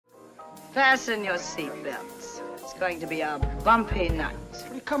Fasten your seatbelts. It's going to be a bumpy night.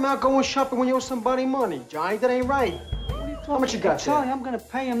 What you come out going shopping when you owe somebody money, Johnny? That ain't right. How much you got, Charlie? there? I'm gonna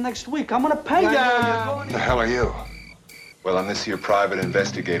pay him next week. I'm gonna pay you. The hell are you? Well, I'm this here private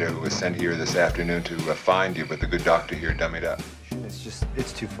investigator who was sent here this afternoon to find you, but the good doctor here dummied up.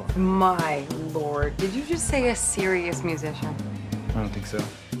 It's too far. My lord, did you just say a serious musician? I don't think so.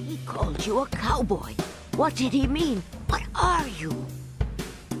 He called you a cowboy. What did he mean? What are you?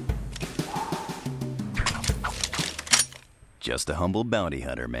 Just a humble bounty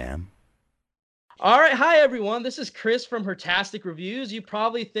hunter, ma'am. All right, hi everyone. This is Chris from Hertastic Reviews. You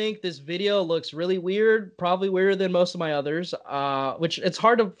probably think this video looks really weird, probably weirder than most of my others, which it's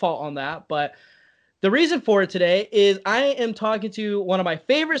hard to fault on that. But the reason for it today is I am talking to one of my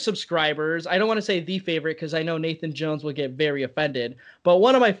favorite subscribers. I don't want to say the favorite because I know Nathan Jones will get very offended, but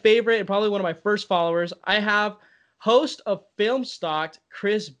one of my favorite and probably one of my first followers. I have host of Film Stocked,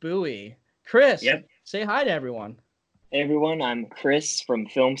 Chris Bowie. Chris, Say hi to everyone. Hey everyone, I'm Chris from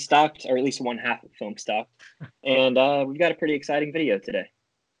Film Stocked, or at least one half of Film Stocked, and we've got a pretty exciting video today.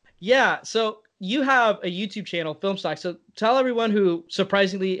 Yeah, so you have a YouTube channel, Film Stock. So tell everyone who,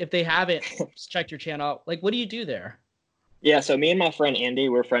 surprisingly, if they haven't checked your channel out, like, what do you do there? Yeah, so me and my friend Andy,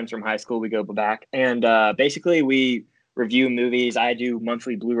 we're friends from high school. We go back, and basically we review movies. I do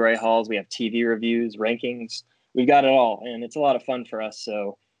monthly Blu-ray hauls. We have TV reviews, rankings. We've got it all, and it's a lot of fun for us.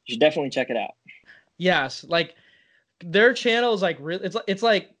 So you should definitely check it out. Yes, like their channel is like really. It's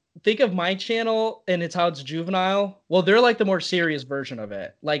like, think of my channel and it's how it's juvenile. Well, they're like the more serious version of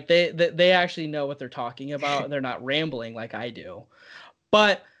it. Like they actually know what they're talking about and they're not rambling like I do.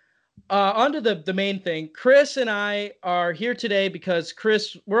 But onto the main thing. Chris and I are here today because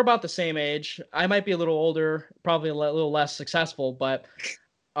Chris, we're about the same age. I might be a little older, probably a little less successful, but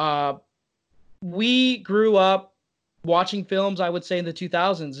we grew up watching films, I would say, in the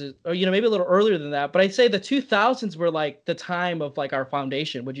 2000s, or, you know, maybe a little earlier than that. But I'd say the 2000s were like the time of like our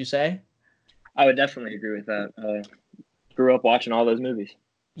foundation. Would you say? I would definitely agree with that. Grew up watching all those movies.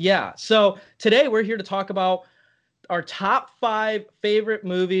 Yeah. So today we're here to talk about our top 5 favorite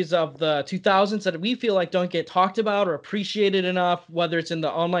movies of the 2000s that we feel like don't get talked about or appreciated enough, whether it's in the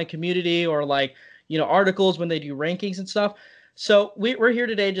online community or like, you know, articles when they do rankings and stuff. So we're here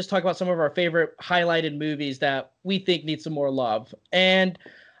today to just talk about some of our favorite highlighted movies that we think need some more love. And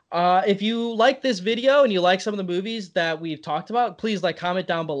if you like this video and you like some of the movies that we've talked about, please comment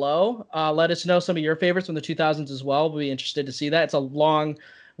down below. Let us know some of your favorites from the 2000s as well. We'll be interested to see that. It's a long,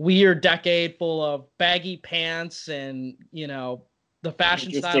 weird decade full of baggy pants and, you know, the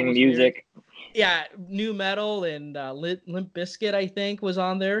fashion style was music. Weird. Yeah, new metal and Limp Bizkit, I think, was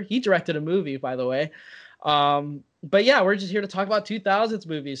on there. He directed a movie, by the way. But yeah, we're just here to talk about 2000s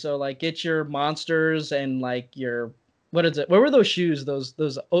movies. So like, get your Monsters and like your, what is it? What were those shoes? Those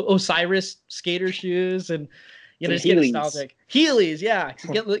Osiris skater shoes, and you know, just get nostalgic. Heelys, yeah,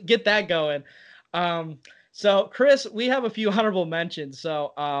 get that going. So Chris, we have a few honorable mentions.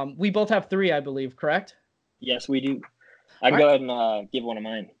 So we both have 3, I believe, correct? Yes, we do. I can go ahead and give one of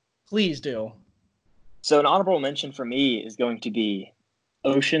mine. Please do. So an honorable mention for me is going to be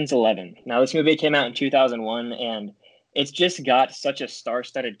Ocean's 11. Now, this movie came out in 2001, and it's just got such a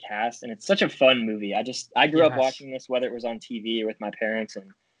star-studded cast, and it's such a fun movie. I grew up watching this, whether it was on TV or with my parents, and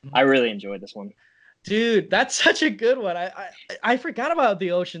I really enjoyed this one. Dude, that's such a good one. I forgot about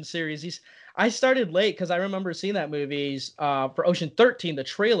the Ocean series. I started late because I remember seeing that movies for Ocean 13, the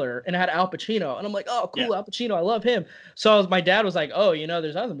trailer, and it had Al Pacino. And I'm like, oh, cool, yeah. Al Pacino, I love him. So my dad was like, oh, you know,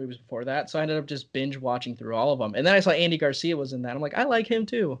 there's other movies before that. So I ended up just binge watching through all of them. And then I saw Andy Garcia was in that. I'm like, I like him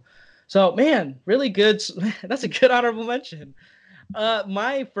too. So, man, really good. That's a good honorable mention.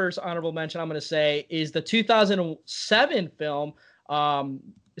 My first honorable mention, I'm going to say, is the 2007 film.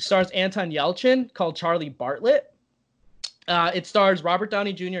 It stars Anton Yelchin, called Charlie Bartlett. It stars Robert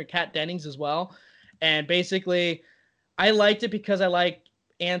Downey Jr. and Kat Dennings as well. And basically, I liked it because I like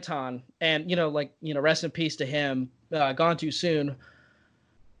Anton. And, rest in peace to him. Gone too soon.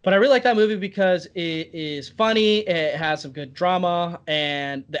 But I really like that movie because it is funny. It has some good drama.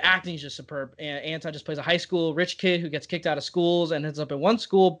 And the acting is just superb. And Anton just plays a high school rich kid who gets kicked out of schools and ends up in one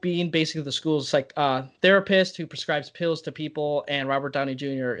school being basically the school's therapist who prescribes pills to people. And Robert Downey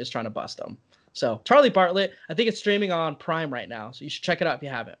Jr. is trying to bust them. So Charlie Bartlett, I think it's streaming on Prime right now. So you should check it out if you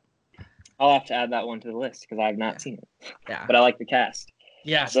haven't. I'll have to add that one to the list because I have not seen it. Yeah. But I like the cast.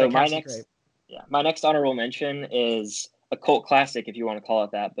 Yeah. So my next honorable mention is a cult classic, if you want to call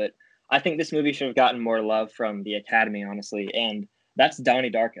it that. But I think this movie should have gotten more love from the Academy, honestly. And that's Donnie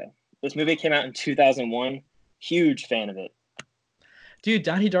Darko. This movie came out in 2001. Huge fan of it. Dude,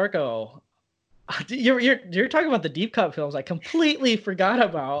 Donnie Darko. You're talking about the deep cut films. I completely forgot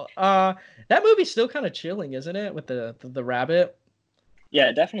about. That movie's still kind of chilling, isn't it? With the rabbit. Yeah,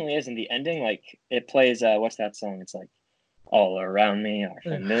 it definitely is. And the ending, like it plays. What's that song? It's like all around me are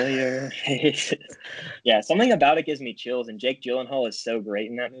familiar faces. Yeah, something about it gives me chills. And Jake Gyllenhaal is so great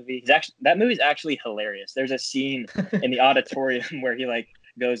in that movie. That movie's actually hilarious. There's a scene in the auditorium where he like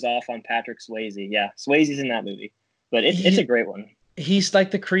goes off on Patrick Swayze. Yeah, Swayze's in that movie, but it's a great one. He's like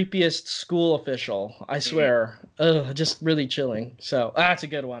the creepiest school official. I swear. Ugh, just really chilling. So that's a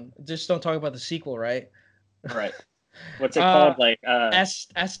good one. Just don't talk about the sequel, right? Right. What's it called? Like S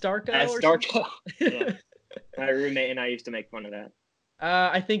Darko. S Darko. Yeah. My roommate and I used to make fun of that.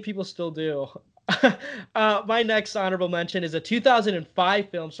 I think people still do. My next honorable mention is a 2005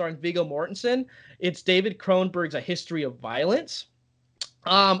 film starring Viggo Mortensen. It's David Cronenberg's A History of Violence.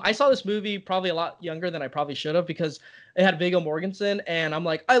 I saw this movie probably a lot younger than I probably should have because it had Viggo Mortensen, and I'm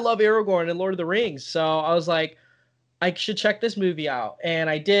like, I love Aragorn and Lord of the Rings. So I was like, I should check this movie out. And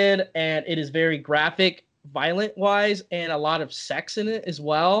I did, and it is very graphic, violent-wise, and a lot of sex in it as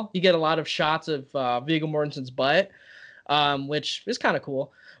well. You get a lot of shots of Viggo Mortensen's butt, which is kind of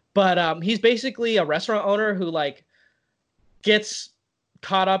cool. But he's basically a restaurant owner who, like, gets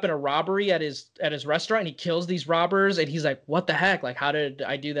caught up in a robbery at his restaurant, and he kills these robbers, and he's like, what the heck, like, how did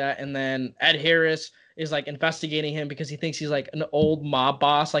I do that? And then Ed Harris is like investigating him because he thinks he's like an old mob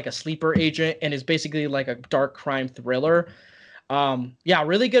boss, like a sleeper agent, and is basically like a dark crime thriller. Yeah,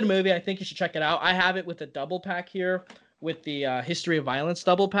 really good movie. I think you should check it out. I have it with a double pack here with the History of Violence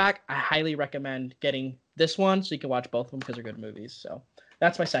double pack. I highly recommend getting this one so you can watch both of them because they're good movies. So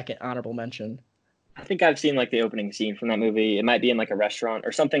that's my second honorable mention. I think I've seen like the opening scene from that movie. It might be in like a restaurant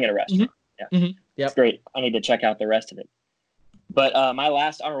or something at a restaurant. Mm-hmm. Yeah. Mm-hmm. Yep. It's great. I need to check out the rest of it. But my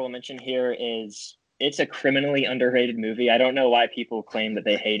last honorable mention here is it's a criminally underrated movie. I don't know why people claim that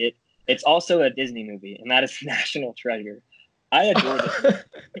they hate it. It's also a Disney movie, and that is National Treasure. I adore this.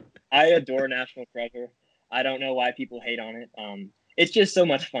 I adore National Treasure. I don't know why people hate on it. It's just so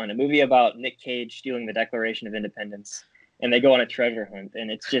much fun. A movie about Nick Cage stealing the Declaration of Independence, and they go on a treasure hunt, and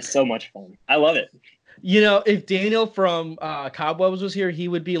it's just so much fun. I love it. You know, if Daniel from Cobwebs was here, he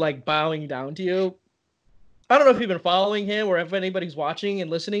would be like bowing down to you. I don't know if you've been following him or if anybody's watching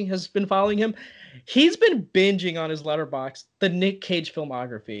and listening has been following him. He's been binging on his Letterboxd the Nick Cage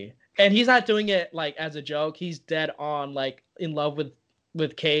filmography. And he's not doing it like as a joke. He's dead on, like, in love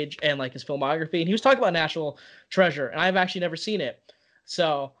with Cage and like his filmography. And he was talking about National Treasure, and I've actually never seen it.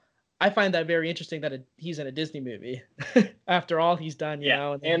 So I find that very interesting that he's in a Disney movie after all he's done, you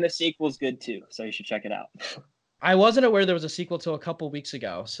know. And the sequel's good too, so you should check it out. I wasn't aware there was a sequel till a couple weeks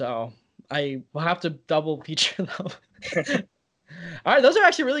ago, so I will have to double feature them. All right, those are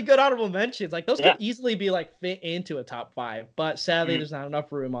actually really good honorable mentions. Like, those could easily be like fit into a top 5, but sadly there's not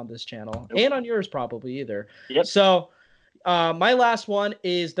enough room on this channel and on yours probably either. Yep. So my last one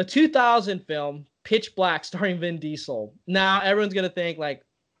is the 2000 film Pitch Black starring Vin Diesel. Now everyone's gonna think like,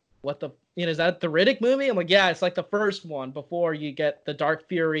 what the, you know, is that the Riddick movie? I'm like, yeah, it's like the first one before you get the Dark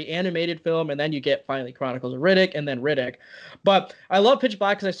Fury animated film, and then you get finally Chronicles of Riddick, and then Riddick. But I love Pitch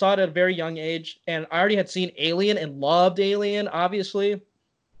Black because I saw it at a very young age, and I already had seen Alien and loved Alien, obviously.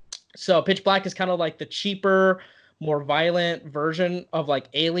 So Pitch Black is kind of like the cheaper, more violent version of like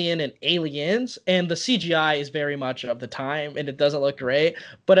Alien and Aliens, and the CGI is very much of the time, and it doesn't look great,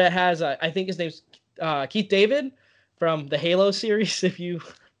 but it has, I think his name's Keith David from the Halo series. If you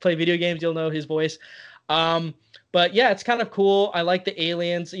play video games, you'll know his voice. But yeah, it's kind of cool. I like the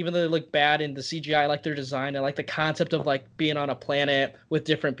aliens, even though they look bad in the CGI. I like their design. I like the concept of like being on a planet with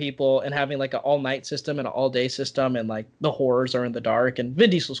different people and having like an all-night system and an all-day system, and like the horrors are in the dark. And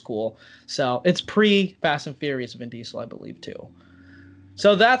Vin Diesel's cool. So it's pre-Fast and Furious Vin Diesel, I believe, too.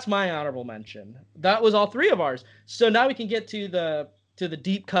 So that's my honorable mention. That was all 3 of ours. So now we can get to the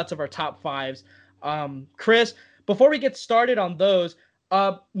deep cuts of our top 5s. Chris, before we get started on those,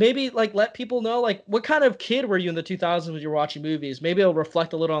 maybe like let people know like what kind of kid were you in the 2000s when you were watching movies? Maybe it'll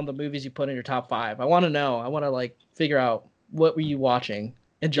reflect a little on the movies you put in your top 5. I want to know. I want to like figure out what were you watching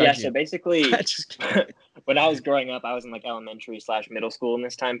and judge you. So basically, when I was growing up, I was in like elementary / middle school in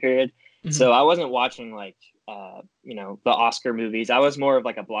this time period. Mm-hmm. So I wasn't watching like you know, the Oscar movies. I was more of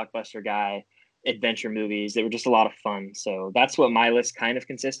like a blockbuster guy, adventure movies. They were just a lot of fun. So that's what my list kind of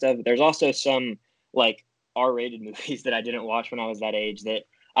consists of. There's also some like R-rated movies that I didn't watch when I was that age that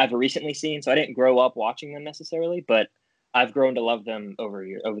I've recently seen. So I didn't grow up watching them necessarily, but I've grown to love them over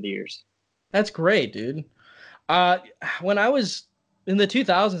the years. That's great, dude. When I was in the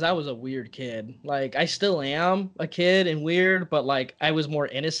 2000s, I was a weird kid. Like, I still am a kid and weird, but like I was more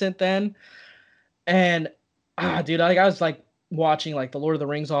innocent then. And dude, like I was like watching like the Lord of the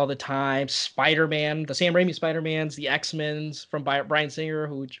Rings all the time, Spider-Man, the Sam Raimi Spider-Mans, the X-Men's from Bryan Singer,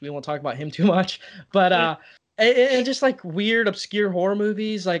 who we won't talk about him too much, but and just like weird obscure horror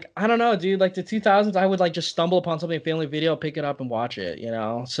movies. Like, I don't know, dude, like the 2000s, I would like just stumble upon something Family Video, pick it up and watch it, you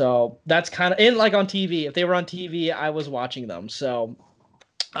know? So that's kind of, and like on TV, if they were on TV, I was watching them. So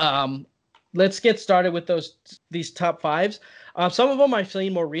let's get started with these top fives. Some of them I've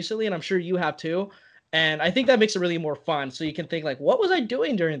seen more recently, and I'm sure you have too. And I think that makes it really more fun. So you can think like, what was I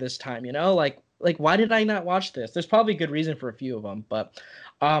doing during this time? You know, like why did I not watch this? There's probably a good reason for a few of them. But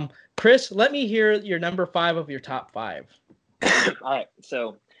Chris, let me hear your number 5 of your top 5. All right.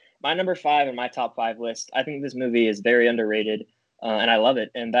 So my number 5 in my top 5 list, I think this movie is very underrated, and I love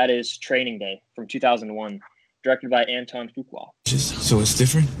it. And that is Training Day from 2001, directed by Anton Fuqua. So it's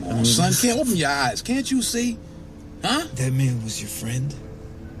different? Oh, son, can't open your eyes. Can't you see? Huh? That man was your friend,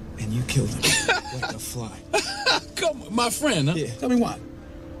 and you killed him like a fly. Come on, my friend, huh? Yeah. Tell me why.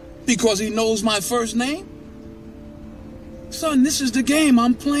 Because he knows my first name? Son, this is the game.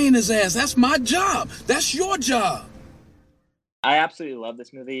 I'm playing his ass. That's my job. That's your job. I absolutely love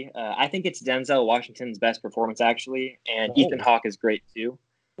this movie. I think it's Denzel Washington's best performance, actually, and Ethan Hawke is great, too.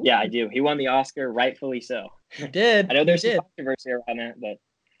 Yeah, I do. He won the Oscar, rightfully so. He did. I know there's some controversy around that,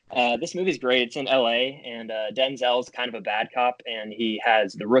 but this movie's great. It's in L.A., and Denzel's kind of a bad cop, and he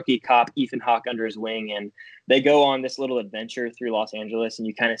has the rookie cop, Ethan Hawke, under his wing, and they go on this little adventure through Los Angeles, and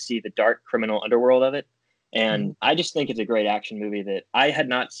you kind of see the dark criminal underworld of it. And I just think it's a great action movie that I had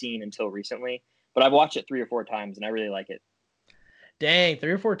not seen until recently, but I've watched it 3 or 4 times, and I really like it. Dang,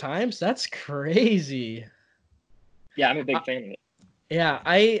 3 or 4 times? That's crazy. Yeah, I'm a big fan of it. Yeah,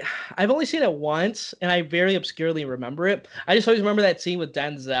 I've only seen it once, and I very obscurely remember it. I just always remember that scene with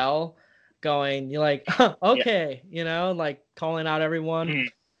Denzel going, you're like, huh, okay, you know, like calling out everyone.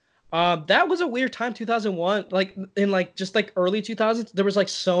 That was a weird time, 2001. Like in like just like early 2000s, there was like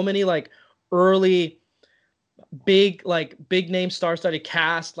so many like early big name star-studded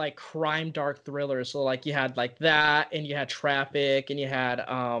cast, like crime dark thrillers. So like you had like that, and you had Traffic, and you had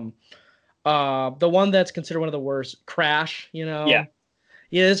the one that's considered one of the worst, Crash, you know. Yeah,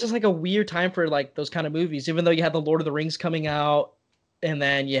 it's just like a weird time for like those kind of movies, even though you had the Lord of the Rings coming out, and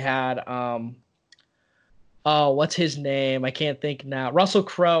then you had what's his name? I can't think now. Russell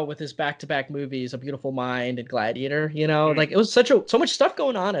Crowe with his back-to-back movies, A Beautiful Mind and Gladiator, you know, like it was so much stuff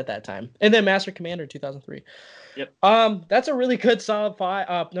going on at that time. And then Master Commander 2003. Yep. That's a really good solid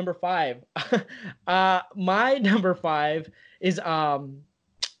number 5. My number 5 is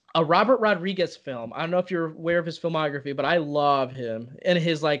a Robert Rodriguez film. I don't know if you're aware of his filmography, but I love him and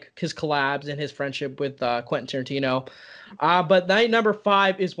his collabs and his friendship with Quentin Tarantino. But number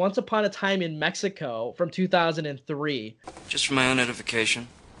 5 is Once Upon a Time in Mexico from 2003. Just for my own edification,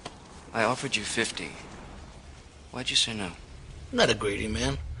 I offered you 50. Why'd you say no? Not a greedy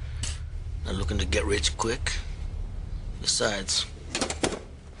man. Not looking to get rich quick. Besides,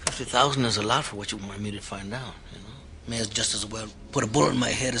 50,000 is a lot for what you want me to find out, you know? May as just as well put a bullet in my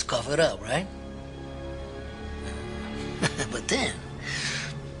head as cough it up, right? But then,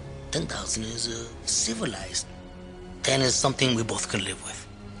 10,000 is civilized. 10 is something we both can live with.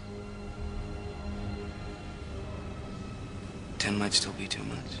 10 might still be too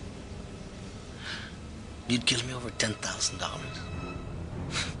much. You'd kill me over $10,000.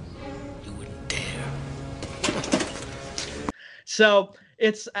 You wouldn't dare. So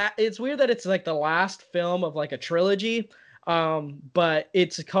it's weird that it's like the last film of like a trilogy, but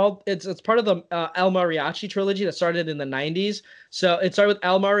it's part of the El Mariachi trilogy that started in the 90s. So it started with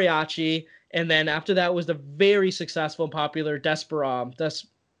El Mariachi, and then after that was the very successful and popular Desperado.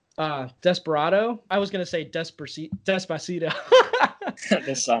 I was gonna say Despacito.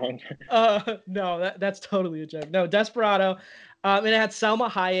 This song. No, that's totally a joke. No, Desperado. And it had Salma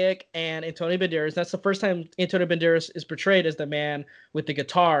Hayek and Antonio Banderas. That's the first time Antonio Banderas is portrayed as the man with the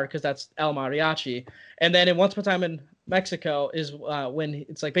guitar, because that's El Mariachi. And then in Once Upon a Time in Mexico is when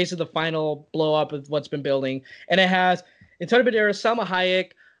it's like basically the final blow up of what's been building. And it has Antonio Banderas, Salma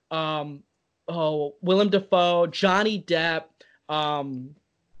Hayek, Willem Dafoe, Johnny Depp, and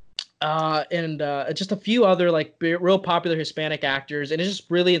just a few other like real popular Hispanic actors. And it's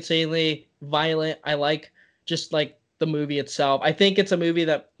just really insanely violent. I like just like the movie itself. I think it's a movie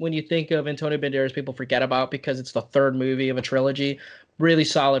that when you think of Antonio Banderas, people forget about because it's the third movie of a trilogy. Really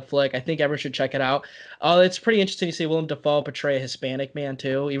solid flick. I think everyone should check it out. It's pretty interesting to see Willem Dafoe portray a Hispanic man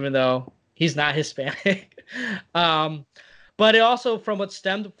too, even though he's not Hispanic. But it also, from what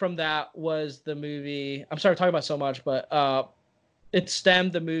stemmed from that, was the movie. I'm sorry to talk about so much, but it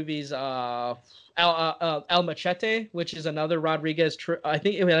stemmed the movies El Machete, which is another Rodriguez. I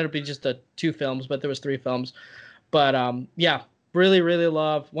think it ended up being just 2 films, but there was 3 films. But yeah, really, really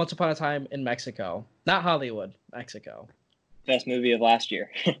love Once Upon a Time in Mexico. Not Hollywood, Mexico. Best movie of last year.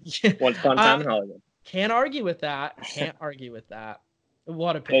 Once Upon a Time in Hollywood. Can't argue with that.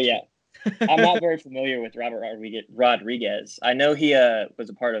 What a picture. But yeah, I'm not very familiar with Robert Rodriguez. I know he was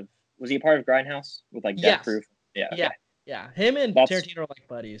he a part of Grindhouse with like Death Proof? Yeah. Okay. Yeah. Him and Tarantino are like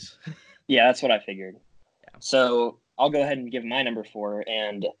buddies. Yeah, that's what I figured. Yeah. So I'll go ahead and give my number 4.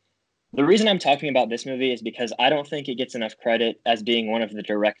 And the reason I'm talking about this movie is because I don't think it gets enough credit as being one of the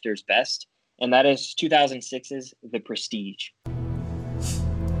director's best. And that is 2006's The Prestige.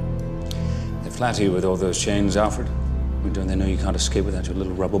 They flatter you with all those chains, Alfred. Don't they know you can't escape without your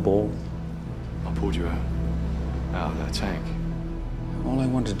little rubber ball? I pulled you out of that tank. All I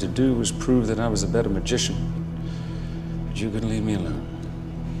wanted to do was prove that I was a better magician. But you couldn't leave me alone.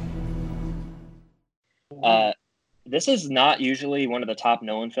 This is not usually one of the top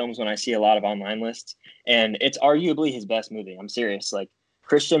Nolan films when I see a lot of online lists. And it's arguably his best movie. I'm serious. Like,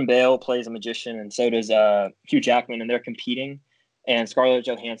 Christian Bale plays a magician, and so does Hugh Jackman, and they're competing. And Scarlett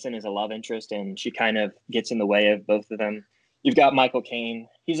Johansson is a love interest, and she kind of gets in the way of both of them. You've got Michael Caine.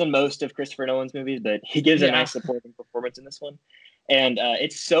 He's in most of Christopher Nolan's movies, but he gives a nice supporting performance in this one. And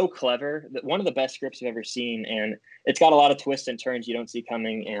it's so clever. One of the best scripts I've ever seen, and it's got a lot of twists and turns you don't see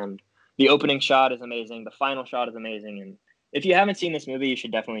coming. And the opening shot is amazing. The final shot is amazing. And if you haven't seen this movie, you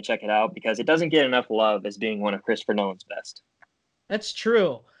should definitely check it out because it doesn't get enough love as being one of Christopher Nolan's best. That's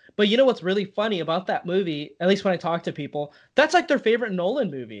true. But you know what's really funny about that movie, at least when I talk to people, that's like their favorite Nolan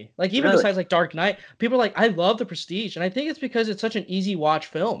movie. Like even besides like Dark Knight, people are like, I love The Prestige. And I think it's because it's such an easy watch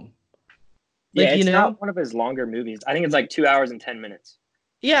film. Like, yeah, it's not one of his longer movies. I think it's like 2 hours and 10 minutes.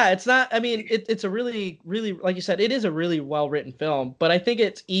 Yeah, it's not. I mean, it's a really, really, like you said, it is a really well-written film. But I think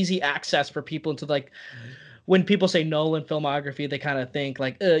it's easy access for people to like, when people say Nolan filmography, they kind of think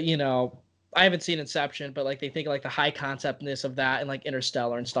like, you know, I haven't seen Inception, but like they think like the high conceptness of that and like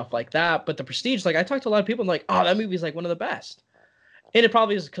Interstellar and stuff like that. But The Prestige, like I talked to a lot of people and like, oh, that movie's like one of the best. And it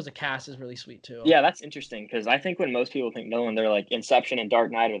probably is because the cast is really sweet too. Yeah, that's interesting because I think when most people think Nolan, they're like Inception and Dark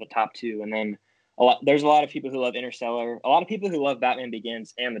Knight are the top two, and then there's a lot of people who love Interstellar, a lot of people who love Batman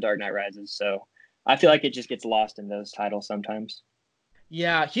Begins and The Dark Knight Rises. So I feel like it just gets lost in those titles sometimes.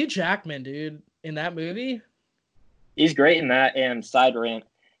 Yeah, Hugh Jackman, dude, in that movie, he's great in that. And side rant,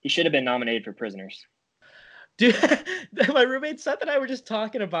 he should have been nominated for Prisoners. Dude, my roommate Seth and I were just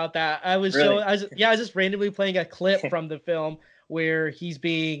talking about that. I was just randomly playing a clip from the film where he's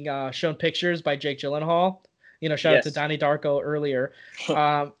being shown pictures by Jake Gyllenhaal. You know, shout out to Donnie Darko earlier.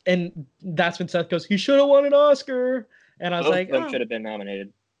 And that's when Seth goes, he should have won an Oscar. And I was like, both should have been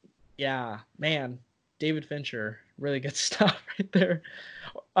nominated. Yeah, man. David Fincher. Really good stuff right there.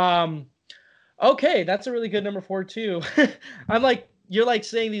 Okay, that's a really good number 4 too. I'm like, you're like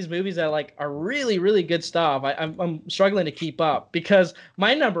saying these movies that like are really, really good stuff. I'm struggling to keep up because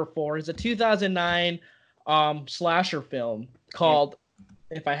my number 4 is a 2009 slasher film called,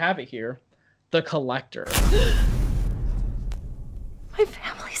 if I have it here, The Collector. My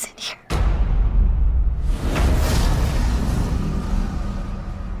family's in here.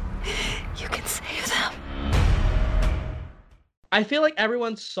 You can save them. I feel like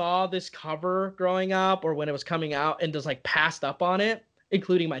everyone saw this cover growing up or when it was coming out and just like passed up on it,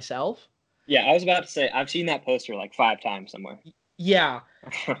 including myself. Yeah, I was about to say, I've seen that poster like 5 times somewhere. Yeah.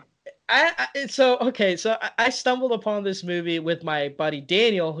 So I stumbled upon this movie with my buddy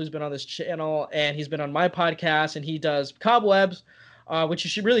Daniel, who's been on this channel, and he's been on my podcast, and he does Cobwebs, which you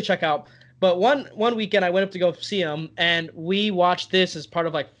should really check out. But one weekend I went up to go see him, and we watched this as part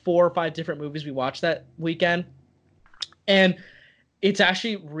of like 4 or 5 different movies we watched that weekend. And it's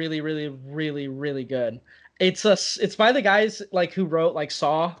actually really, really, really, really good. It's by the guys like who wrote like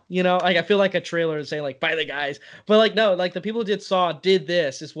Saw, you know, like I feel like a trailer is saying like by the guys, but like no, like the people who did Saw did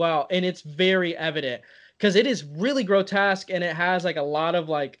this as well, and it's very evident because it is really grotesque and it has like a lot of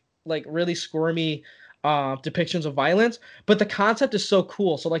like really squirmy depictions of violence, but the concept is so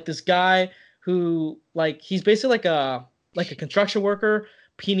cool. So like this guy who like he's basically like a construction worker.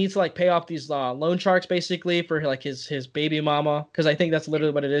 He needs to like pay off these loan sharks basically for like his baby mama, because I think that's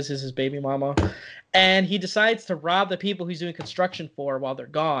literally what it is his baby mama, and he decides to rob the people he's doing construction for while they're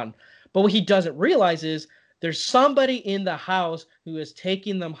gone. But what he doesn't realize is there's somebody in the house who is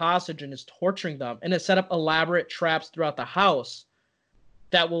taking them hostage and is torturing them, and has set up elaborate traps throughout the house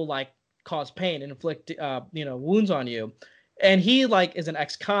that will like cause pain and inflict wounds on you. And he like is an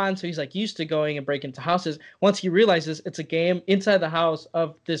ex-con, so he's like used to going and breaking into houses. Once he realizes it's a game inside the house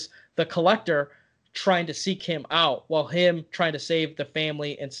of the collector trying to seek him out while him trying to save the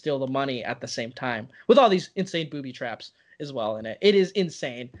family and steal the money at the same time, with all these insane booby traps as well in it. It is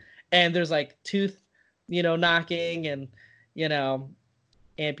insane. And there's like knocking and,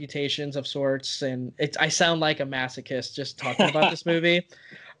 amputations of sorts. And I sound like a masochist just talking about this movie.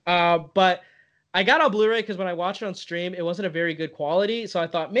 But I got on Blu-ray because when I watched it on stream, it wasn't a very good quality. So I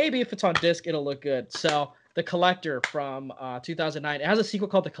thought maybe if it's on disc, it'll look good. So The Collector from 2009. It has a sequel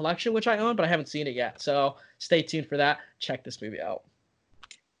called The Collection, which I own, but I haven't seen it yet. So stay tuned for that. Check this movie out.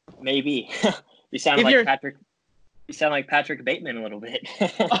 Maybe. You sound like Patrick. You sound like Patrick Bateman a little bit.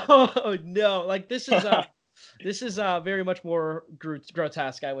 Oh no! Like this is very much more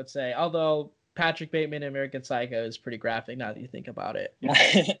grotesque, I would say. Although Patrick Bateman in American Psycho is pretty graphic now that you think about it.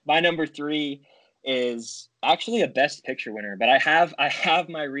 My number 3 is actually a Best Picture winner, but I have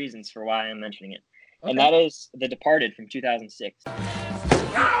my reasons for why I'm mentioning it, and that is The Departed from 2006.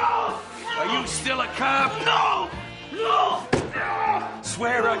 Are you still a cop? No! No!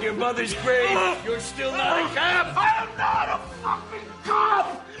 Swear on your mother's grave you're still not a cop? I am not a fucking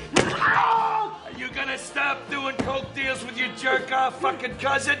cop! Are you gonna stop doing coke deals with your jerk-off fucking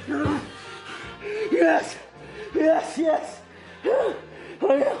cousin? Yes! Yes, yes! I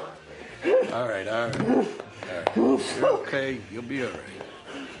am. All right. You're okay. You'll be all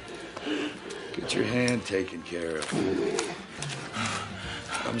right. Get your hand taken care of.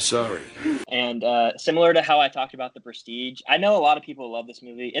 I'm sorry. And similar to how I talked about The Prestige, I know a lot of people love this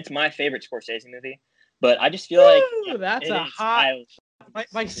movie. It's my favorite Scorsese movie, but I just feel like that's a hot.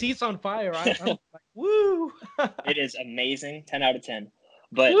 My seat's on fire. I'm like, woo! It is amazing. 10 out of 10.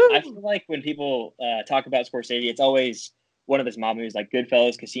 But I feel like when people talk about Scorsese, it's always one of his mob movies like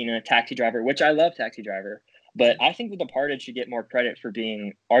Goodfellas, Casino, Taxi Driver, which I love Taxi Driver. But I think The Departed should get more credit for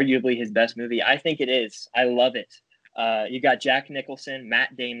being arguably his best movie. I think it is. I love it. You got Jack Nicholson,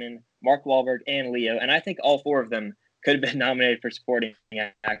 Matt Damon, Mark Wahlberg, and Leo, and I think all 4 of them could have been nominated for supporting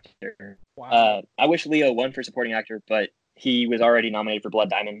actor. Wow. I wish Leo won for supporting actor, but he was already nominated for Blood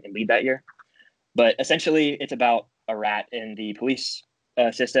Diamond and Lead that year. But essentially, it's about a rat in the police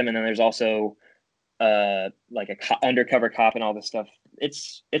system, and then there's also like a undercover cop and all this stuff.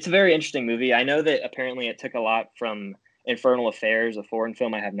 It's a very interesting movie. I know that apparently it took a lot from Infernal Affairs, a foreign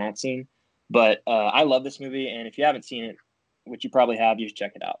film I have not seen. But I love this movie, and if you haven't seen it, which you probably have, you should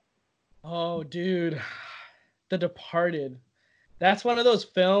check it out. Oh, dude. The Departed. That's one of those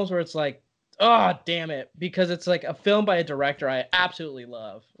films where it's like, oh, damn it. Because it's like a film by a director I absolutely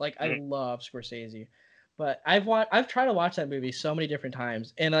love. Like, I love Scorsese. But I've tried to watch that movie so many different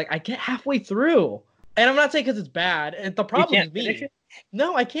times, and like I get halfway through. And I'm not saying because it's bad. And the problem's me.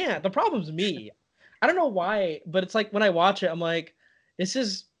 No, I can't. The problem's me. I don't know why, but it's like when I watch it, I'm like, this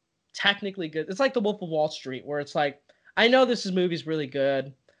is technically good. It's like The Wolf of Wall Street, where it's like, I know this movie's really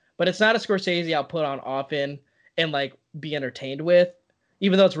good, but it's not a Scorsese I'll put on often and like be entertained with,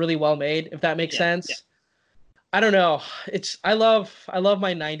 even though it's really well made, if that makes sense. Yeah. I don't know. I love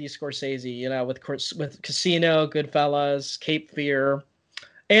my 90s Scorsese, with Casino, Goodfellas, Cape Fear,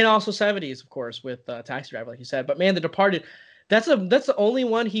 and also 70s, of course, with Taxi Driver, like you said. But man, The Departed, that's the only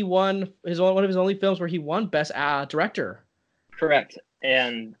one he won, one of his only films where he won Best Director. Correct.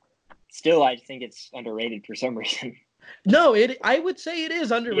 And still, I think it's underrated for some reason. No, I would say it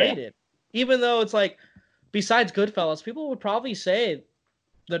is underrated. Yeah. Even though it's like, besides Goodfellas, people would probably say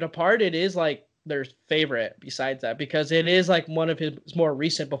The Departed is like their favorite besides that, because it is like one of his more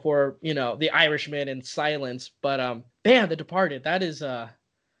recent before, The Irishman and Silence. But man, The Departed, that is a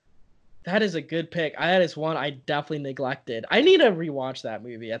good pick. That is one I definitely neglected. I need to rewatch that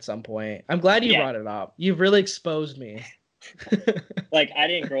movie at some point. I'm glad you brought it up. You've really exposed me. Like, I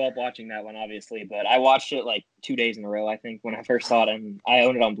didn't grow up watching that one, obviously, but I watched it like 2 days in a row, I think, when I first saw it, and I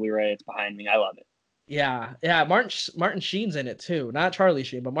own it on Blu-ray. It's behind me. I love it. Yeah. Martin Sheen's in it too. Not Charlie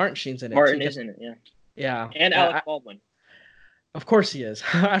Sheen, but Martin Sheen's in it. Martin is in it, yeah. Yeah. And Alec Baldwin. Of course he is.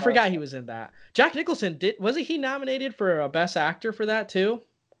 I forgot he was in that. Jack Nicholson, wasn't he nominated for a Best Actor for that too?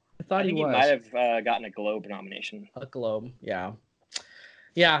 I thought he was. He might have gotten a Globe nomination. A Globe, yeah.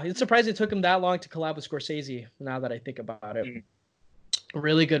 Yeah, it's surprising it took him that long to collab with Scorsese, now that I think about it.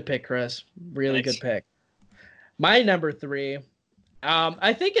 Really good pick, Chris. Really good pick. My number 3,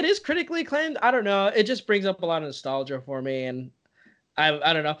 I think it is critically acclaimed. I don't know. It just brings up a lot of nostalgia for me, and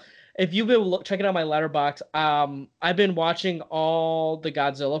I don't know. If you've been checking out my Letterboxd, I've been watching all the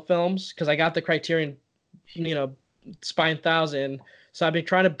Godzilla films because I got the Criterion, Spine 1000. So I've been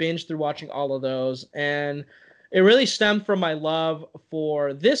trying to binge through watching all of those, and it really stemmed from my love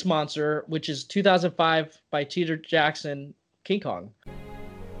for this monster, which is 2005 by Peter Jackson, King Kong.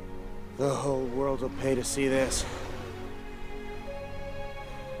 The whole world will pay to see this.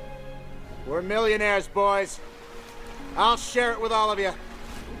 We're millionaires, boys. I'll share it with all of you.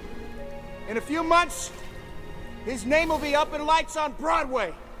 In a few months, his name will be up in lights on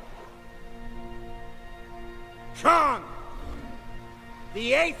Broadway. Kong!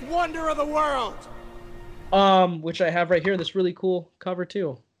 The eighth wonder of the world! Which I have right here, this really cool cover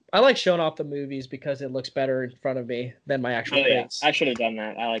too. I like showing off the movies because it looks better in front of me than my actual face. I should have done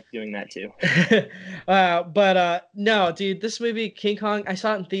that. I like doing that too. No, dude, this movie, King Kong, I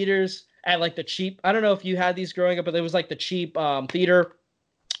saw it in theaters at like the cheap, I don't know if you had these growing up, but it was like the cheap theater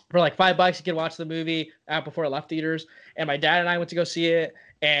for like $5. You could watch the movie before it left theaters. And my dad and I went to go see it.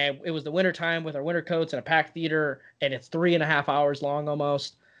 And it was the winter time with our winter coats and a packed theater. And it's 3.5 hours long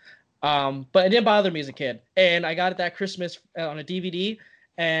almost. But it didn't bother me as a kid. And I got it that Christmas on a DVD.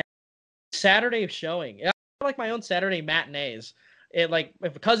 And Saturday showing. I like my own Saturday matinees. It like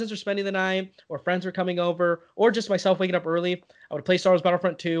if cousins were spending the night or friends were coming over or just myself waking up early, I would play Star Wars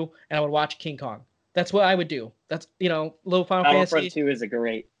Battlefront 2 and I would watch King Kong. That's what I would do. That's, little Final Fantasy. Battlefront 2 is a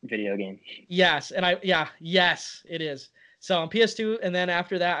great video game. Yes, and yes, it is. So on PS2, and then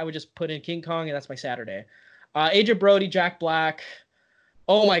after that, I would just put in King Kong, and that's my Saturday. Agent Brody, Jack Black.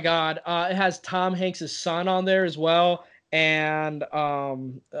 Oh my God, it has Tom Hanks' son on there as well, and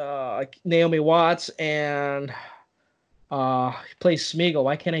Naomi Watts, and he plays Smeagol.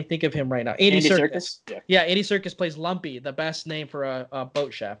 Why can't I think of him right now? Andy Serkis. Yeah, Andy Serkis plays Lumpy, the best name for a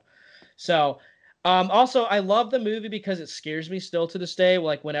boat chef. So. Also, I love the movie because it scares me still to this day.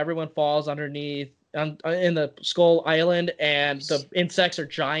 Like when everyone falls underneath in the Skull Island and the insects are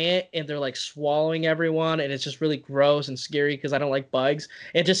giant and they're like swallowing everyone, and it's just really gross and scary because I don't like bugs.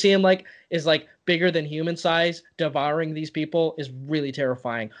 And to see him is bigger than human size devouring these people is really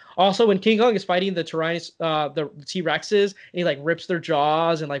terrifying. Also, when King Kong is fighting the T-Rexes and he like rips their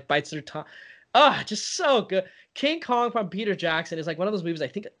jaws and like bites their tongue. Just so good. King Kong from Peter Jackson is like one of those movies I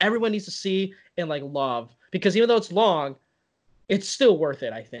think everyone needs to see and like love, because even though it's long, it's still worth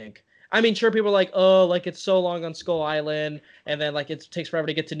it, I think. I mean, sure, people are like, oh, like it's so long on Skull Island and then like it takes forever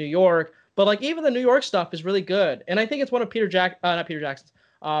to get to New York, but like even the New York stuff is really good. And I think it's one of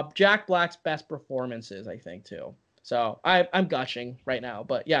Jack Black's best performances, I think, too. So I'm gushing right now,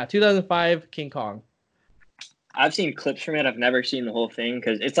 but yeah, 2005 King Kong. I've seen clips from it. I've never seen the whole thing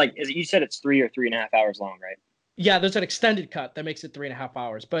because it's like, as you said, it's 3 or 3.5 hours long, right? Yeah, there's an extended cut that makes it 3.5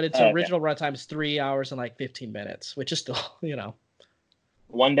 hours, but its original runtime is 3 hours and like 15 minutes, which is still,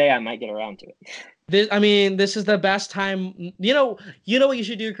 One day I might get around to it. This is the best time. You know what you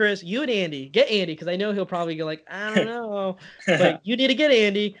should do, Chris? You and Andy. Get Andy, because I know he'll probably go like, I don't know. But you need to get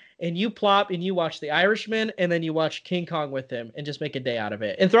Andy, and you plop, and you watch The Irishman, and then you watch King Kong with him, and just make a day out of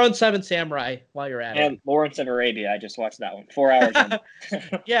it. And throw in Seven Samurai while you're at it. And Lawrence of Arabia. I just watched that one. 4 hours.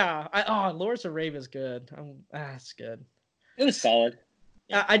 Yeah. Lawrence of Arabia is good. It's good. It was solid.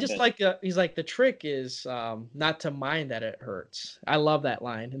 I just like he's like, the trick is not to mind that it hurts. I love that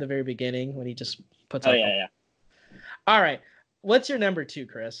line in the very beginning when he just puts up. Yeah. All right. What's your number 2,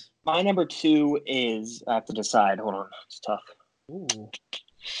 Chris? My number 2 is, I have to decide. Hold on. It's tough. Ooh.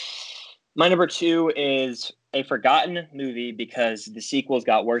 My number 2 is a forgotten movie because the sequels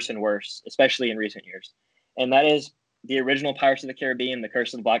got worse and worse, especially in recent years. And that is the original Pirates of the Caribbean, The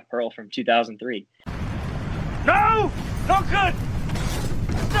Curse of the Black Pearl from 2003. No! Not good!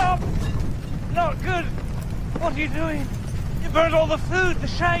 Stop! Not good! What are you doing? You burned all the food, the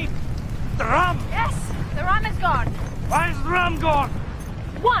shade, the rum! Yes, the rum is gone. Why is the rum gone?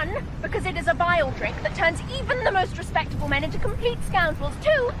 1, because it is a vile drink that turns even the most respectable men into complete scoundrels.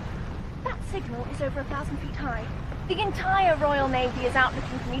 2, that signal is over 1,000 feet high. The entire Royal Navy is out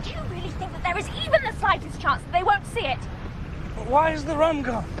looking for me. Do you really think that there is even the slightest chance that they won't see it? But why is the rum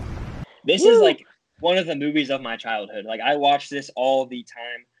gone? This is like one of the movies of my childhood. Like, I watched this all the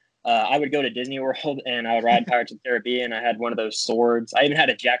time. I would go to Disney World and I would ride Pirates of the Caribbean. I had one of those swords. I even had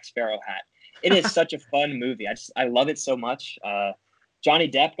a Jack Sparrow hat. It is such a fun movie. I love it so much. Johnny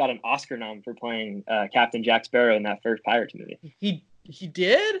Depp got an Oscar nom for playing Captain Jack Sparrow in that first Pirates movie. He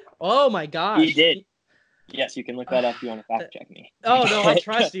did? Oh my gosh. He did. Yes, you can look that up if you want to fact check me. Oh no, I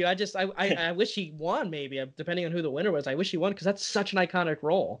trust you. I wish he won, maybe, depending on who the winner was. I wish he won because that's such an iconic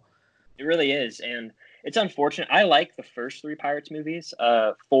role. It really is, and it's unfortunate. I like the first 3 Pirates movies.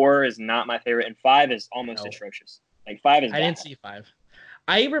 4 is not my favorite, and 5 is almost atrocious. Like 5 is bad. I didn't see 5.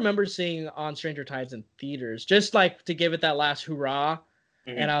 I remember seeing On Stranger Tides in theaters, just like to give it that last hurrah.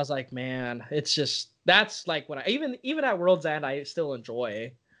 Mm-hmm. And I was like, man, it's just, that's like when I even at World's End, I still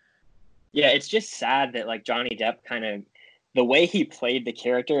enjoy. Yeah, it's just sad that like Johnny Depp kind of, the way he played the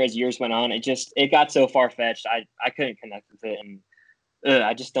character as years went on, it got so far fetched. I couldn't connect with it, and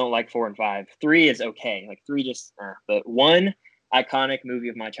I just don't like 4 and 5. 3 is okay, like 3 just, but 1 iconic movie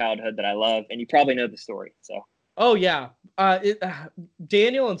of my childhood that I love, and you probably know the story. So. Oh yeah,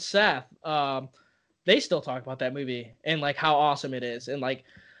 Daniel and Seth, they still talk about that movie and like how awesome it is, and like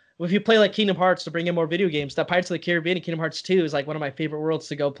if you play like Kingdom Hearts to bring in more video games, that Pirates of the Caribbean and Kingdom Hearts 2 is like one of my favorite worlds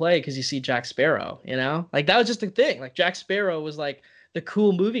to go play because you see Jack Sparrow, you know? Like that was just the thing. Like Jack Sparrow was like the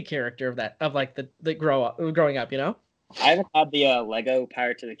cool movie character of like the growing up, you know? I haven't had the Lego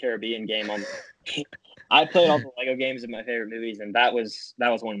Pirates of the Caribbean game on. I played all the Lego games of my favorite movies, and that was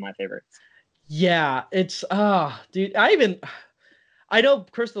one of my favorites. Yeah, it's dude, I know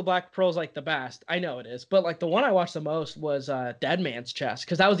Curse of the Black Pearl is like the best. I know it is, but like the one I watched the most was Dead Man's Chest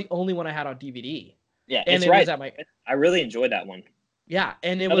because that was the only one I had on DVD. Yeah, and it's it right. was at my. I really enjoyed that one. Yeah,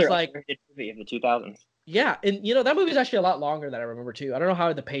 and it Another was like movie of the 2000s. Yeah, and you know that movie's actually a lot longer than I remember too. I don't know how I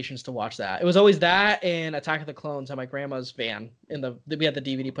had the patience to watch that. It was always that and Attack of the Clones at my grandma's van. We had the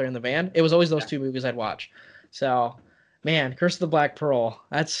DVD player in the van. It was always those two movies I'd watch. So, man, Curse of the Black Pearl.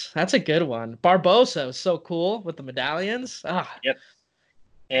 That's a good one. Barbossa was so cool with the medallions. Yep.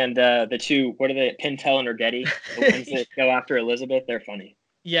 And the two, what are they? Pintel and Ergetti, the ones that go after Elizabeth. They're funny.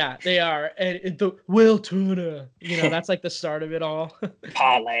 Yeah, they are. And the Will Tuna, you know, that's like the start of it all.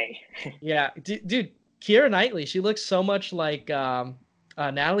 Parlay. Yeah, dude, Keira Knightley, she looks so much like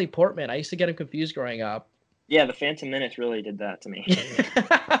Natalie Portman. I used to get them confused growing up. Yeah, the Phantom Menace really did that to me.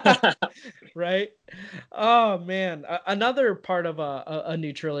 Right? Oh, man. Another part of a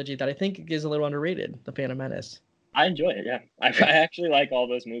new trilogy that I think is a little underrated, The Phantom Menace. I enjoy it, yeah. I actually like all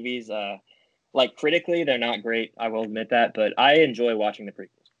those movies. Like, critically, they're not great. I will admit that, but I enjoy watching the prequels.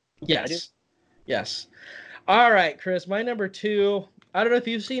 Yes. Yes. All right, Chris, my number 2. I don't know if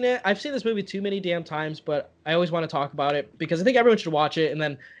you've seen it. I've seen this movie too many damn times, but I always want to talk about it because I think everyone should watch it. And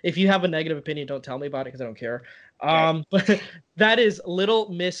then if you have a negative opinion, don't tell me about it because I don't care. But that is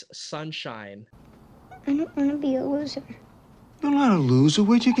Little Miss Sunshine. I don't want to be a loser. You're not a loser.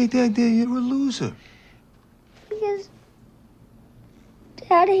 Where'd you get the idea you're a loser? Because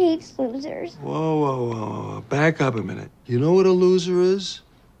Dad hates losers. Whoa. Back up a minute. You know what a loser is?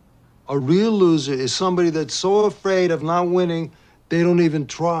 A real loser is somebody that's so afraid of not winning, they don't even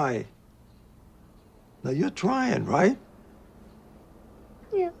try. Now, you're trying, right?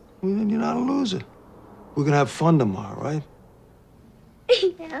 Yeah. Well, then you're not a loser. We're gonna have fun tomorrow, right?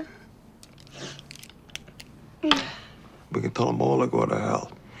 Yeah. We can tell them all to go to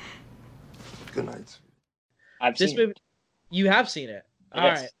hell. Good night. This movie, you have seen it. All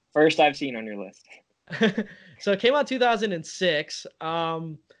right. First I've seen on your list. So it came out 2006.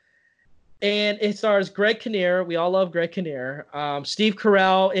 And it stars Greg Kinnear. We all love Greg Kinnear. Steve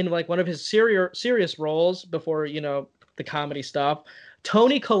Carell in like one of his serious roles before, you know, the comedy stuff.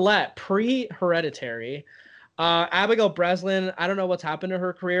 Toni Collette, pre-Hereditary. Abigail Breslin, I don't know what's happened to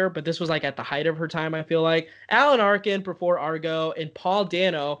her career, but this was like at the height of her time, I feel like. Alan Arkin before Argo, and Paul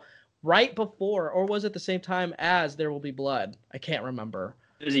Dano right before, or was it the same time as There Will Be Blood? I can't remember.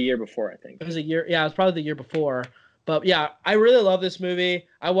 It was a year before, I think. It was a year. Yeah, it was probably the year before. But yeah, I really love this movie.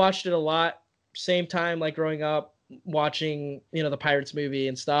 I watched it a lot. Same time, like growing up, watching, you know, the Pirates movie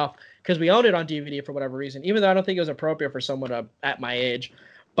and stuff, because we owned it on DVD for whatever reason, even though I don't think it was appropriate for someone at my age.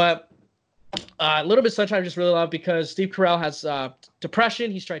 But Little Bit Sunshine I just really love because Steve Carell has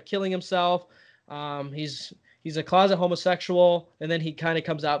depression. He's tried killing himself. He's a closet homosexual, and then he kind of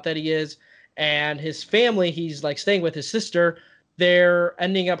comes out that he is. And his family, he's like staying with his sister. They're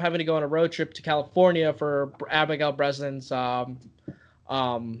ending up having to go on a road trip to California for Abigail Breslin's what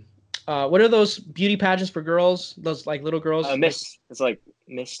are those beauty pageants for girls? Those like little girls? It's like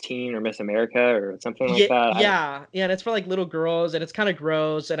Miss Teen or Miss America or something like that. Yeah, and it's for like little girls, and it's kind of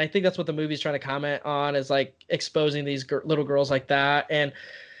gross. And I think that's what the movie's trying to comment on, is like exposing these little girls like that. And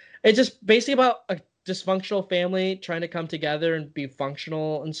it's just basically about a dysfunctional family trying to come together and be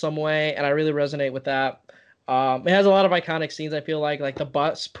functional in some way. And I really resonate with that. It has a lot of iconic scenes, I feel like the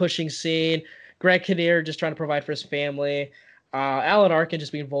bus pushing scene, Greg Kinnear just trying to provide for his family, Alan Arkin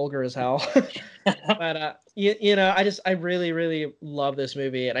just being vulgar as hell. But, you know, I really, really love this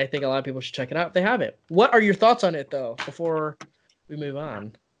movie, and I think a lot of people should check it out if they haven't. What are your thoughts on it, though, before we move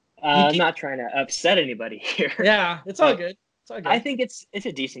on? I'm not trying to upset anybody here. Yeah, it's all good. It's all good. I think it's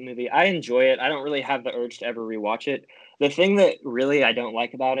a decent movie. I enjoy it. I don't really have the urge to ever rewatch it. The thing that really I don't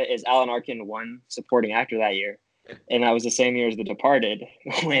like about it is Alan Arkin won supporting actor that year. And that was the same year as The Departed.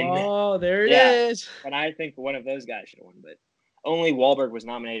 There it is. And I think one of those guys should have won, but only Wahlberg was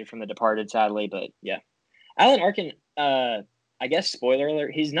nominated from The Departed, sadly. But yeah, Alan Arkin, I guess, spoiler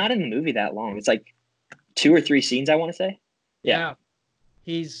alert, he's not in the movie that long. It's like 2 or 3 scenes, I want to say. Yeah.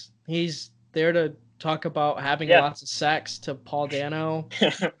 He's there to talk about having lots of sex to Paul Dano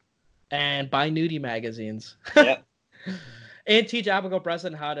and buy nudie magazines. Yeah. And teach Abigail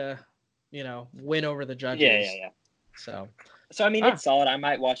Breslin how to, you know, win over the judges. Yeah. So I mean, it's solid. I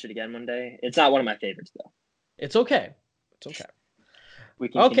might watch it again one day. It's not one of my favorites, though. It's okay. we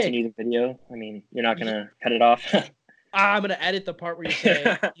can continue the video. I mean, you're not gonna cut it off. I'm gonna edit the part where you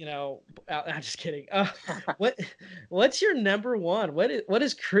say, I'm just kidding. What's your number one? What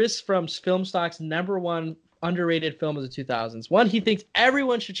is Chris from Film Stock's number one underrated film of the 2000s? One he thinks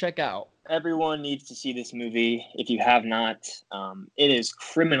everyone should check out. Everyone needs to see this movie if you have not. It is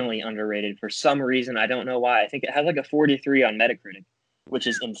criminally underrated for some reason. I don't know why. I think it has like a 43 on Metacritic, which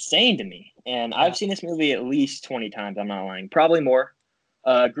is insane to me. And I've seen this movie at least 20 times. I'm not lying. Probably more.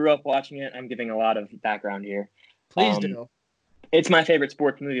 Grew up watching it. I'm giving a lot of background here. Please do. It's my favorite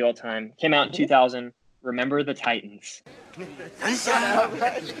sports movie of all time. Came out in 2000. Remember the Titans. Sunshine.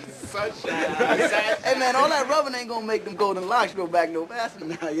 Hey, man, all that rubbing ain't gonna make them golden locks grow back no faster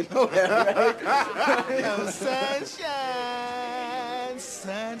now. You know that, right? Sunshine,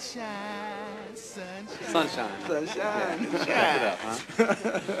 sunshine, sunshine. Sunshine. Check it out,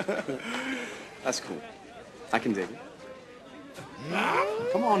 huh? That's cool. I can dig it.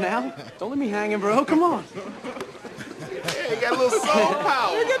 Come on now. Don't let me hanging, bro. Come on. Yeah, you got a little soul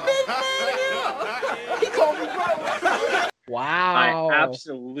power. Look at this man. He called me bro. Wow. I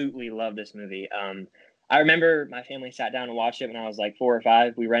absolutely love this movie. I remember my family sat down and watched it when I was like 4 or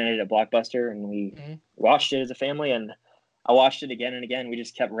 5. We rented it at Blockbuster and we watched it as a family, and I watched it again and again. We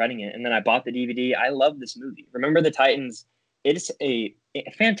just kept renting it. And then I bought the DVD. I love this movie. Remember the Titans. It's a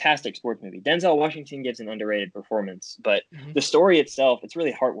fantastic sports movie. Denzel Washington gives an underrated performance, but the story itself, it's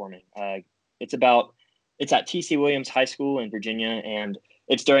really heartwarming. It's at T.C. Williams High School in Virginia, and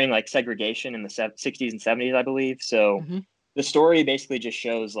it's during like segregation in the 60s and 70s, I believe. So the story basically just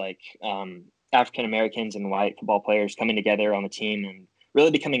shows like African Americans and white football players coming together on the team and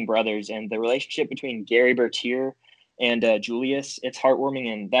really becoming brothers. And the relationship between Gary Bertier and Julius, it's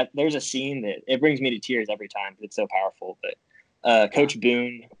heartwarming. And that there's a scene that it brings me to tears every time. It's so powerful. But Coach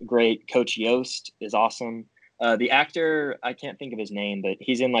Boone, great. Coach Yost is awesome. The actor, I can't think of his name, but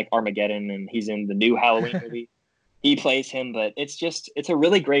he's in like Armageddon and he's in the new Halloween movie. He plays him, but it's a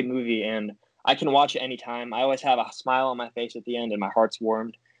really great movie and I can watch it anytime. I always have a smile on my face at the end and my heart's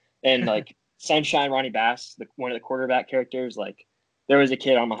warmed. And like Sunshine Ronnie Bass, one of the quarterback characters, like there was a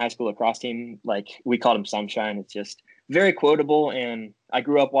kid on my high school lacrosse team, like we called him Sunshine. It's just very quotable and I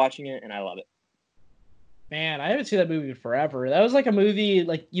grew up watching it and I love it. Man, I haven't seen that movie in forever. That was like a movie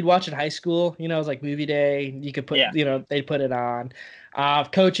like you'd watch in high school. It was like movie day. You could put, they'd put it on.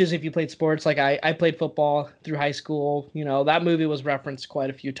 Coaches, if you played sports, like I played football through high school. That movie was referenced quite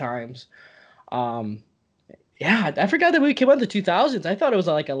a few times. I forgot that movie came out in the 2000s. I thought it was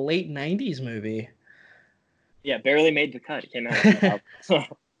like a late 90s movie. Yeah, barely made the cut. It came out in 2000.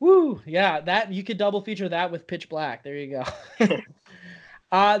 Woo! Yeah, that you could double feature that with Pitch Black. There you go.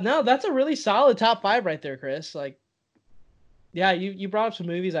 No, that's a really solid top 5 right there, Chris. Like, yeah, you brought up some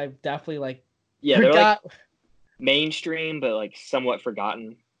movies I've definitely like. Yeah, they're like mainstream, but like somewhat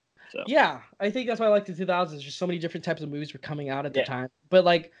forgotten. So yeah, I think that's why I like the 2000s. Just so many different types of movies were coming out at the time. But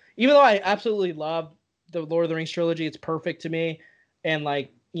like, even though I absolutely love the Lord of the Rings trilogy, it's perfect to me, and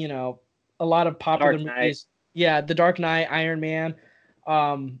like a lot of popular movies. Yeah, The Dark Knight, Iron Man,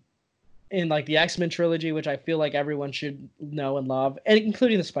 in like the X-Men trilogy, which I feel like everyone should know and love, and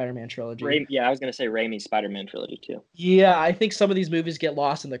including the Spider-Man trilogy. I was going to say Raimi's Spider-Man trilogy too. Yeah, I think some of these movies get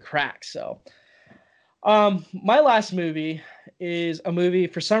lost in the cracks. So, my last movie is a movie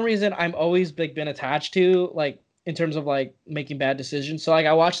for some reason I'm always been attached to, like in terms of like making bad decisions. So like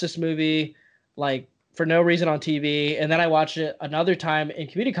I watched this movie like for no reason on TV, and then I watched it another time in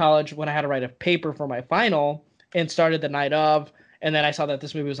community college when I had to write a paper for my final and started the night of. And then I saw that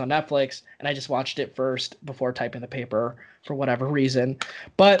this movie was on Netflix, and I just watched it first before typing the paper for whatever reason.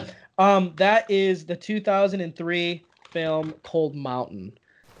 But that is the 2003 film Cold Mountain.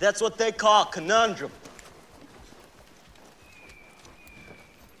 That's what they call conundrum.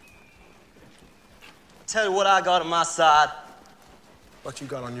 Tell you what I got on my side. What you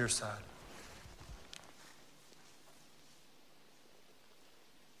got on your side?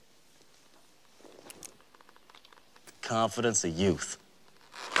 Confidence of youth.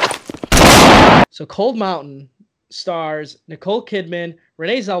 So Cold Mountain stars Nicole Kidman,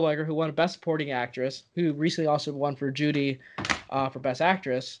 Renee Zellweger, who won Best Supporting Actress, who recently also won for Judy for Best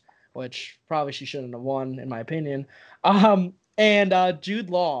Actress, which probably she shouldn't have won, in my opinion, and Jude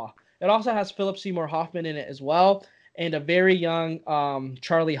Law. It also has Philip Seymour Hoffman in it as well, and a very young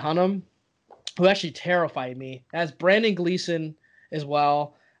Charlie Hunnam, who actually terrified me. It has Brandon Gleeson as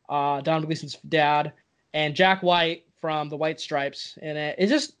well, Don Gleason's dad, and Jack White from the White Stripes in it.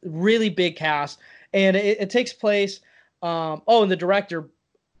 It's just really big cast, and it takes place. And the director,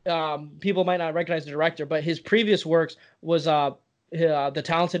 people might not recognize the director, but his previous works was The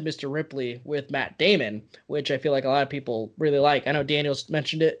Talented Mr. Ripley with Matt Damon, which I feel like a lot of people really like. I know Daniel's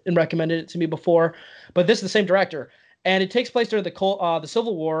mentioned it and recommended it to me before, but this is the same director, and it takes place during the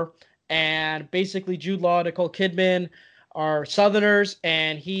Civil War, and basically Jude Law and Nicole Kidman are Southerners,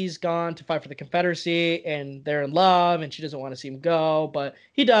 and he's gone to fight for the Confederacy, and they're in love, and she doesn't want to see him go, but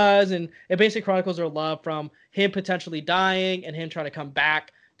he does, and it basically chronicles their love from him potentially dying and him trying to come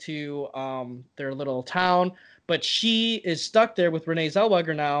back to their little town. But she is stuck there with Renee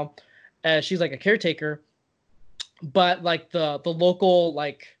Zellweger now, as she's like a caretaker. But like the local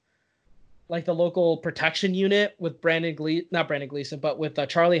the local protection unit with not Brandon Gleeson, but with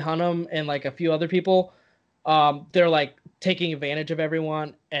Charlie Hunnam and like a few other people, they're like taking advantage of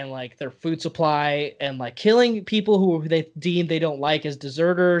everyone and like their food supply and like killing people who they deem they don't like as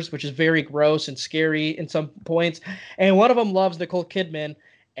deserters, which is very gross and scary in some points. And one of them loves Nicole Kidman,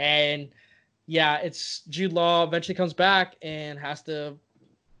 and yeah, it's Jude Law eventually comes back and has to,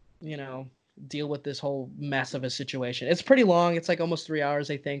 deal with this whole mess of a situation. It's pretty long. It's like almost 3 hours,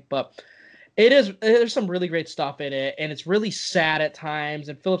 I think, but there's some really great stuff in it, and it's really sad at times.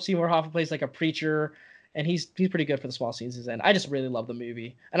 And Philip Seymour Hoffman plays like a preacher, and he's pretty good for the small scenes he's in. I just really love the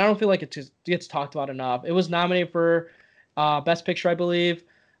movie, and I don't feel like it just gets talked about enough. It was nominated for Best Picture, I believe,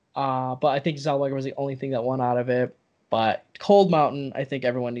 but I think Zellweger was the only thing that won out of it. But Cold Mountain, I think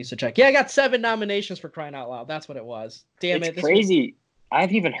everyone needs to check. Yeah, I got 7 nominations for crying out loud. That's what it was. Damn it. It's crazy. I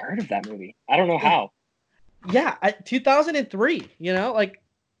haven't even heard of that movie. I don't know how. Yeah, 2003,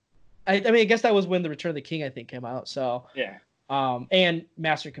 I mean, I guess that was when The Return of the King, I think, came out. So, yeah. And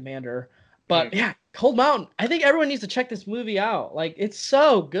Master and Commander. But yeah, Cold Mountain. I think everyone needs to check this movie out. Like, it's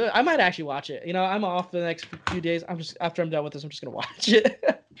so good. I might actually watch it. I'm off the next few days. After I'm done with this, I'm just going to watch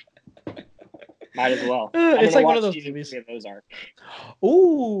it. Might as well. It's like one of those movies. Ozark.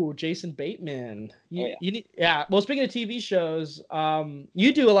 Ooh, Jason Bateman. Well, speaking of TV shows,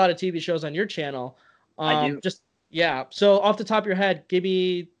 you do a lot of TV shows on your channel. I do. So off the top of your head, give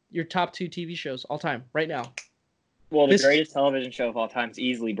me your top 2 TV shows all time right now. Well, the greatest television show of all time is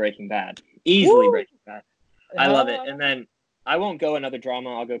easily Breaking Bad. Breaking Bad. I love it. And then I won't go another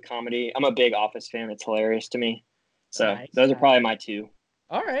drama. I'll go comedy. I'm a big Office fan. It's hilarious to me. So those are probably my 2.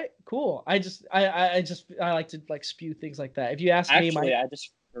 All right, cool. I like to like spew things like that. If you ask me, I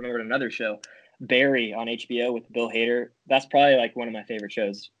just remembered another show, Barry on HBO with Bill Hader. That's probably like one of my favorite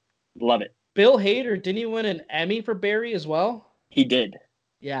shows. Love it. Bill Hader, didn't he win an Emmy for Barry as well? He did.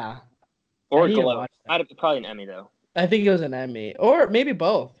 Yeah. Or a Glow. Probably an Emmy though. I think it was an Emmy, or maybe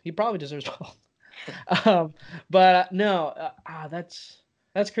both. He probably deserves both.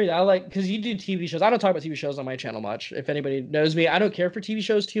 That's crazy. I like, because you do TV shows. I don't talk about TV shows on my channel much. If anybody knows me, I don't care for TV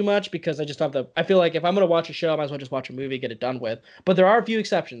shows too much because I just have I feel like if I'm going to watch a show, I might as well just watch a movie, get it done with. But there are a few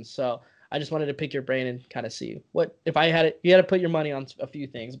exceptions. So I just wanted to pick your brain and kind of see what, if I had it, you had to put your money on a few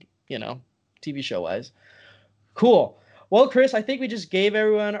things, TV show wise. Cool. Well, Chris, I think we just gave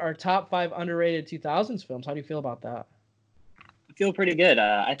everyone our top 5 underrated 2000s films. How do you feel about that? I feel pretty good.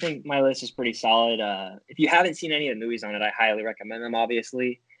 I think my list is pretty solid. If you haven't seen any of the movies on it, I highly recommend them,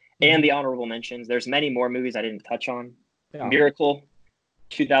 obviously. And the honorable mentions. There's many more movies I didn't touch on. Yeah. Miracle,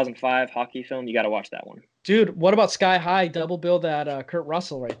 2005 hockey film. You got to watch that one. Dude, what about Sky High? Double bill that Kurt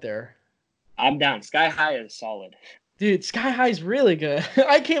Russell right there. I'm down. Sky High is solid. Dude, Sky High is really good.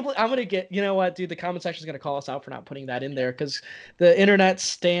 I can't believe I'm going to get, you know what, dude, the comment section is going to call us out for not putting that in there because the internet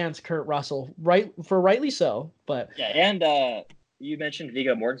stands Kurt Russell, rightly so. But yeah, and you mentioned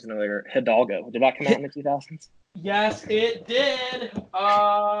Viggo Mortensen earlier, Hidalgo. Did that come out in the 2000s? Yes, it did.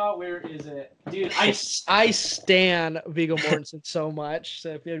 Where is it? Dude, I stan Viggo Mortensen so much.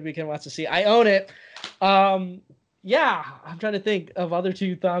 So if anybody wants to see, I own it. Yeah, I'm trying to think of other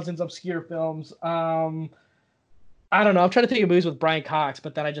 2000s obscure films. I don't know. I'm trying to think of movies with Brian Cox,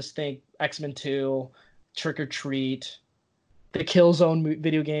 but then I just think X-Men 2, Trick or Treat, the Killzone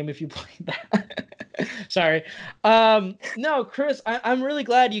video game, if you played that. Sorry. No, Chris, I'm really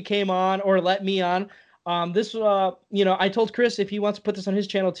glad you came on or let me on. I told Chris if he wants to put this on his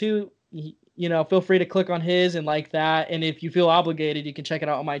channel too, feel free to click on his and like that. And if you feel obligated, you can check it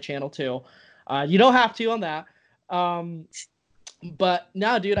out on my channel too. You don't have to on that. But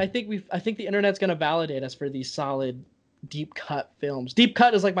now, dude, I think the internet's going to validate us for these solid deep cut films. Deep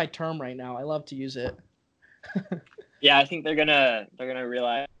cut is like my term right now. I love to use it. Yeah, I think they're gonna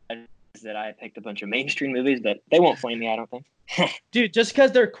realize that I picked a bunch of mainstream movies, but they won't flame me, I don't think. Dude, just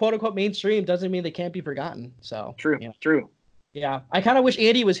because they're quote unquote mainstream doesn't mean they can't be forgotten. So true. Yeah, I kind of wish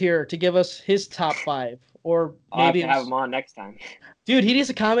Andy was here to give us his top 5, or maybe I'll have him on next time. Dude, he needs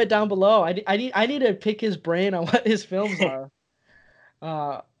to comment down below. I need to pick his brain on what his films are.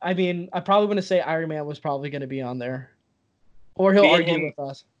 I mean, I'm probably going to say Iron Man was probably going to be on there. Or he'll Me and argue him- with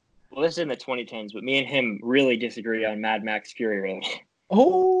us. Well, this is in the 2010s, but me and him really disagree on Mad Max Fury Road.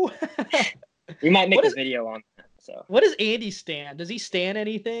 Oh, We might make What a is- video on that. So what does Andy stand? Does he stand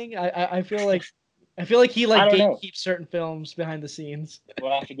anything? I feel like he I like don't know. gatekeeps certain films behind the scenes.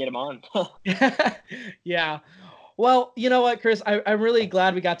 we'll have to get him on. Yeah. Well, you know what, Chris? I'm really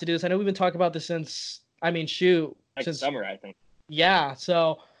glad we got to do this. I know we've been talking about this since Like since summer, I think. yeah.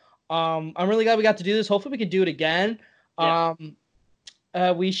 So I'm really glad we got to do this. Hopefully we can do it again. Yeah.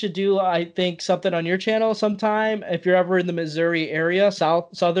 We should do, I think, something on your channel sometime. If you're ever in the Missouri area,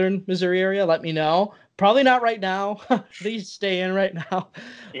 southern Missouri area, let me know. Probably not right now. Please stay in right now.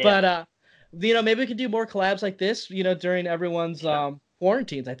 Yeah. But maybe we can do more collabs like this, during everyone's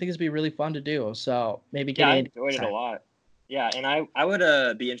quarantines. I think it'd be really fun to do. So maybe get Yeah, I in. enjoyed it a lot. Yeah, and I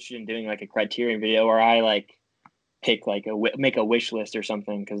would be interested in doing like a Criterion video where I like pick like make a wish list or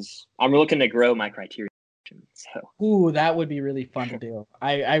something because I'm looking to grow my Criterion. So Ooh, that would be really fun to do.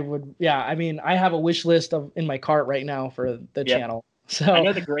 I would, yeah. I mean, I have a wish list in my cart right now for the Yeah. channel. So I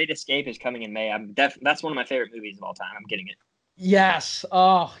know The Great Escape is coming in May. That's one of my favorite movies of all time. I'm getting it. yes.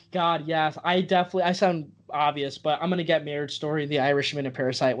 Oh God, yes. I sound obvious, but I'm gonna get Marriage Story, The Irishman, and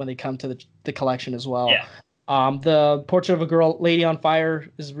Parasite when they come to the collection as well. Yeah. The Portrait of a Girl, Lady on Fire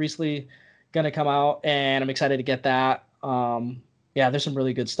is recently gonna come out, and I'm excited to get that. Yeah, there's some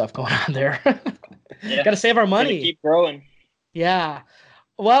really good stuff going on there. Yeah. Gotta save our Gonna money. keep growing. Yeah.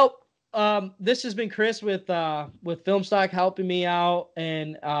 Well, this has been Chris with Filmstock helping me out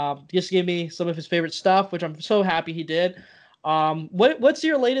and just give me some of his favorite stuff, which I'm so happy he did. What's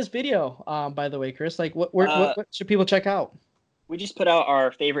your latest video, by the way, Chris? Like, what should people check out? We just put out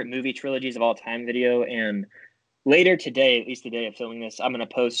our favorite movie trilogies of all time video, and later today, at least the day of filming this, I'm going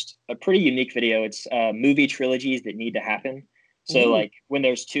to post a pretty unique video. It's movie trilogies that need to happen. So Ooh. like when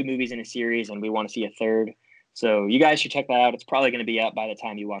there's 2 movies in a series and we want to see a third. So you guys should check that out. It's probably going to be out by the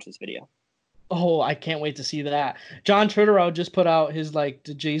time you watch this video. Oh, I can't wait to see that. John Turturro just put out his the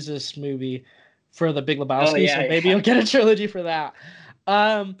Jesus movie for The Big Lebowski, Oh, yeah, so maybe yeah. you'll get a trilogy for that.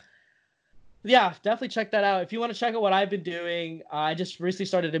 Yeah, definitely check that out. If you want to check out what I've been doing, I just recently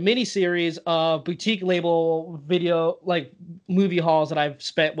started a mini series of boutique label video, like movie hauls that I've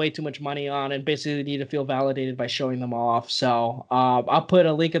spent way too much money on and basically need to feel validated by showing them off. So I'll put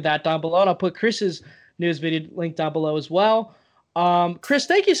a link of that down below, and I'll put Chris's newest video link down below as well. Chris,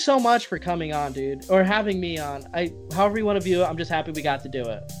 thank you so much for coming on, dude, or having me on. However you want to view it, I'm just happy we got to do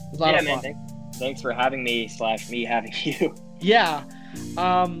it. It was a lot of fun. Thanks for having me / me having you. Yeah.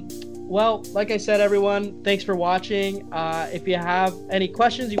 Well, like I said, everyone, thanks for watching. If you have any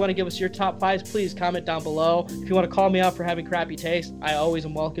questions, you want to give us your top 5s, please comment down below. If you want to call me out for having crappy taste, I always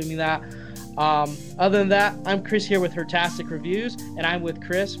am welcoming that. Other than that, I'm Chris here with Hertastic Reviews, and I'm with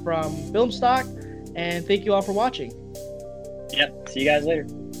Chris from Filmstock, and thank you all for watching. Yep. See you guys later.